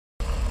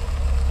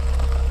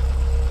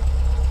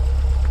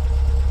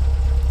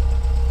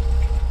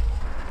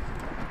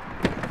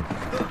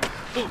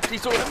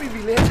Please don't let me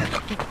be late.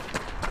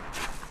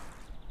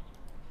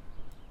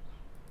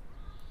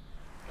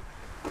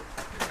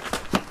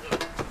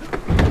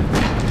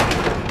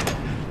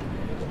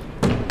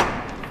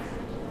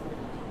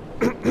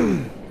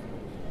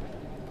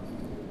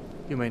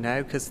 You may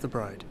now kiss the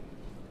bride.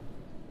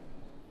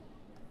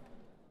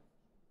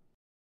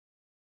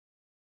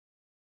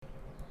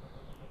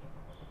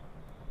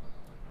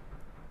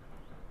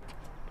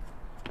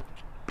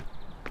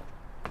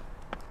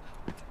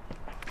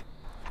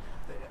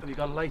 Have you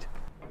got a light?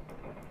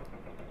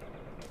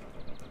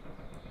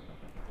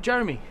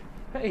 Jeremy,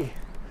 hey.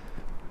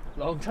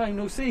 Long time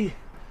no see.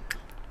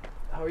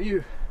 How are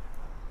you?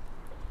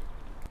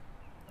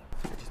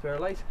 Did you spare a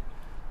light?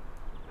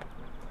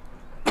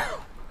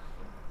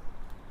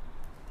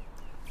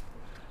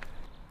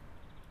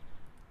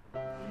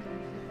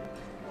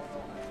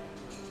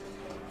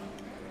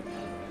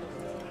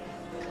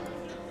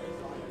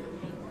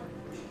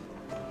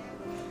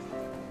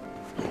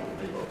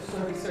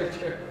 Sorry,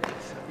 sir.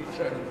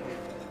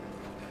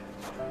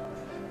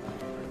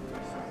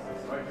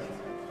 Sorry.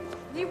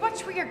 You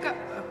watch where you're going.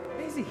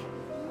 Izzy.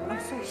 I'm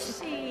so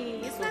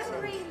She is that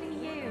really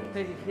you?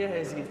 Hey, yeah,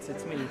 Izzy,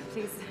 it's me.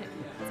 Please,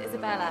 it's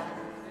Isabella.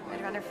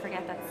 I'd rather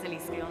forget that silly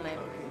school name.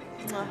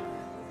 Mwah.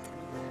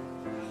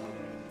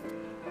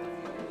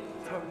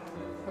 How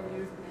are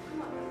you?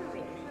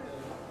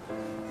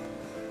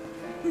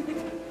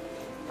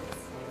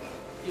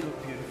 You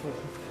look beautiful.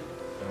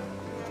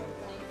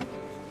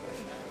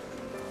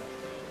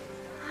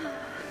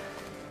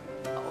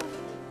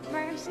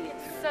 Marty,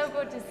 it's so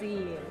good to see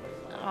you.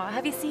 Oh,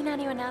 have you seen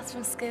anyone else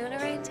from school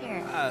around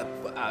here?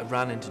 I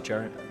ran into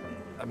Jeremy.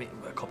 I mean,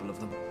 a couple of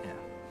them,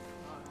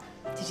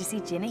 yeah. Did you see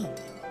Ginny?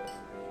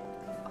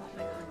 Oh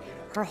my God.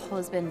 Her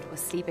husband was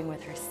sleeping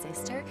with her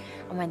sister,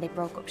 and when they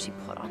broke up, she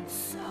put on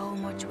so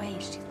much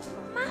weight. She's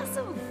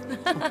massive.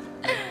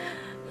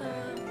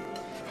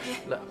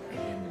 Look,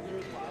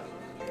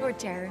 Poor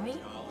Jeremy.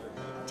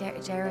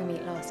 Jeremy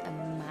lost a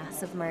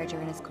massive merger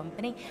in his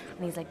company,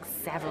 and he's like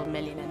several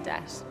million in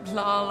debt.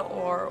 Lol,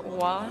 or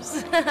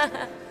what?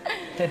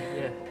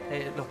 yeah.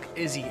 Hey, look,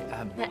 Izzy,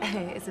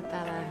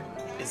 Isabella.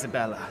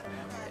 Isabella,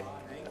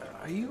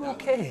 are you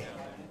okay?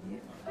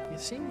 You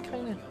seem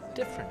kind of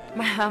different.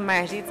 Well,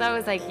 Marty, it's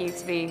always like you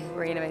to be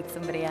worrying about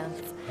somebody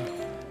else.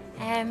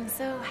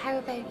 So how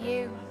about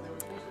you?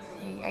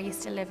 Are you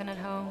still living at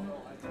home?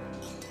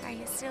 Are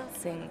you still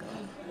single?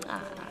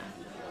 Ah.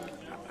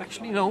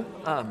 Actually, no.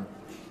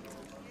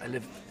 I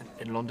live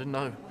in London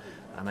now,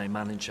 and I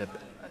manage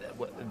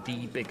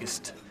the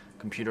biggest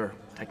computer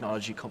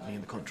technology company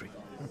in the country.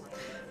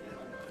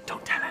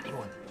 Don't tell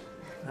anyone.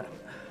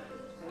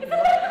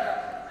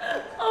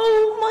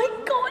 Oh my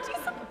God,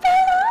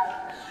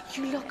 Isabella!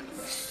 You look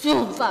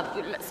so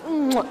fabulous.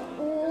 Mwah,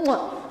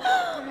 mwah.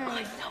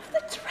 I love the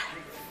dress.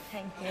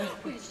 Thank you.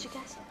 Where did you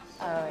get it?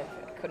 Oh, I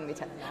couldn't be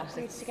telling that.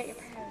 Where did you get your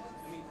parents?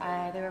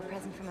 They were a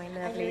present for my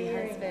lovely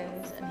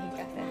husband, and he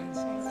got them.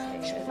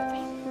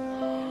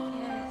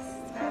 Yes.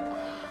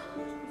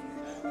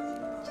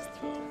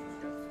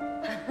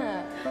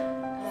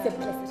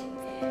 Simplicity.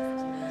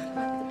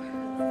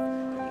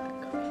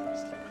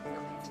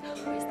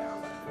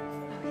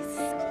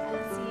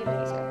 I'll see you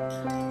later.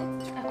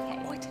 Okay.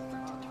 What?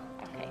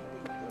 Okay.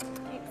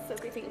 It's so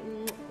good to you.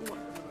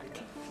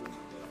 Okay.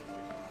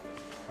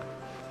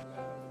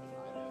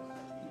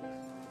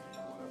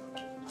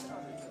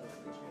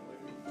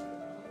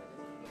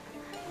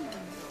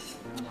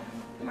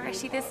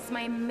 Marcy, this is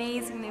my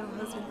amazing new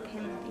husband,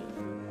 Pimpy.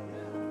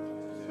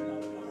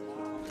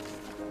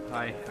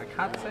 Hi, I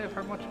can't say I've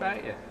heard much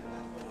about you.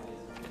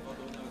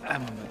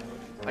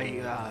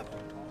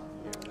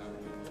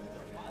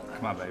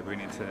 Come on, babe, we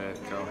need to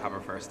go have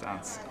our first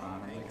dance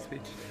and make a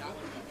speech.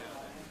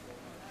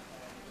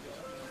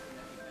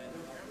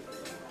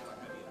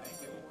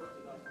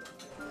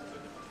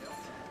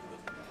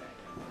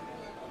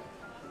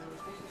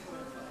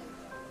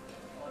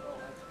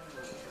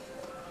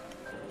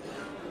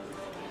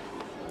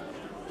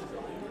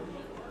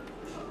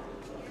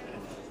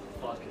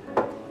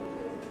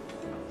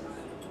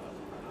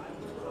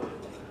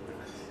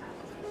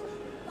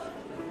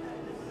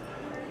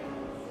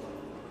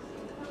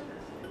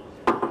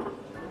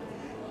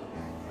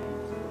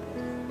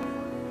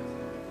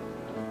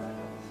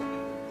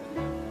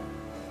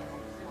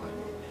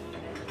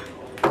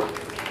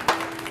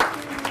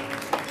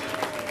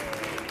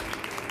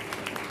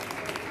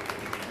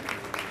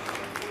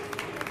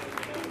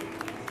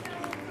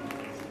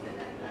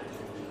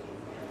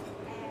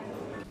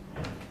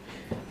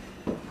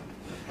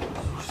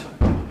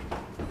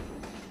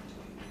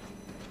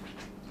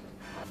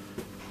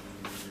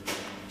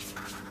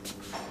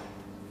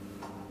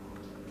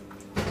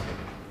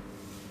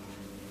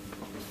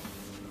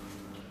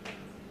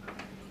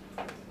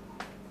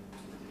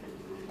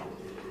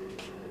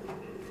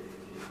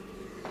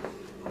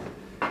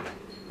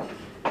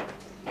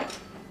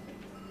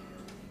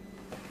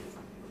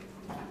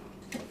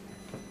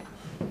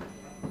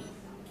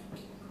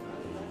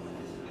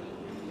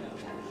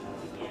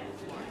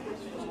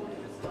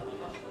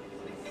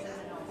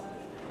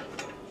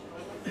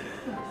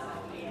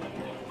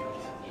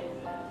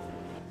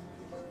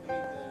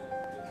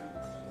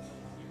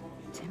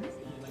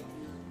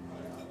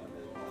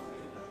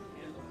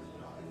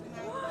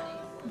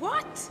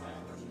 What?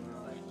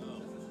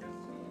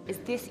 Is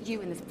this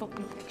you in this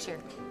fucking picture?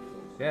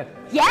 Yeah.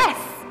 Yes!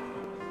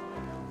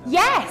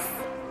 Yes!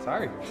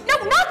 Sorry. No,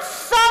 not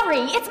sorry!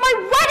 It's my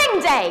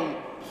wedding day!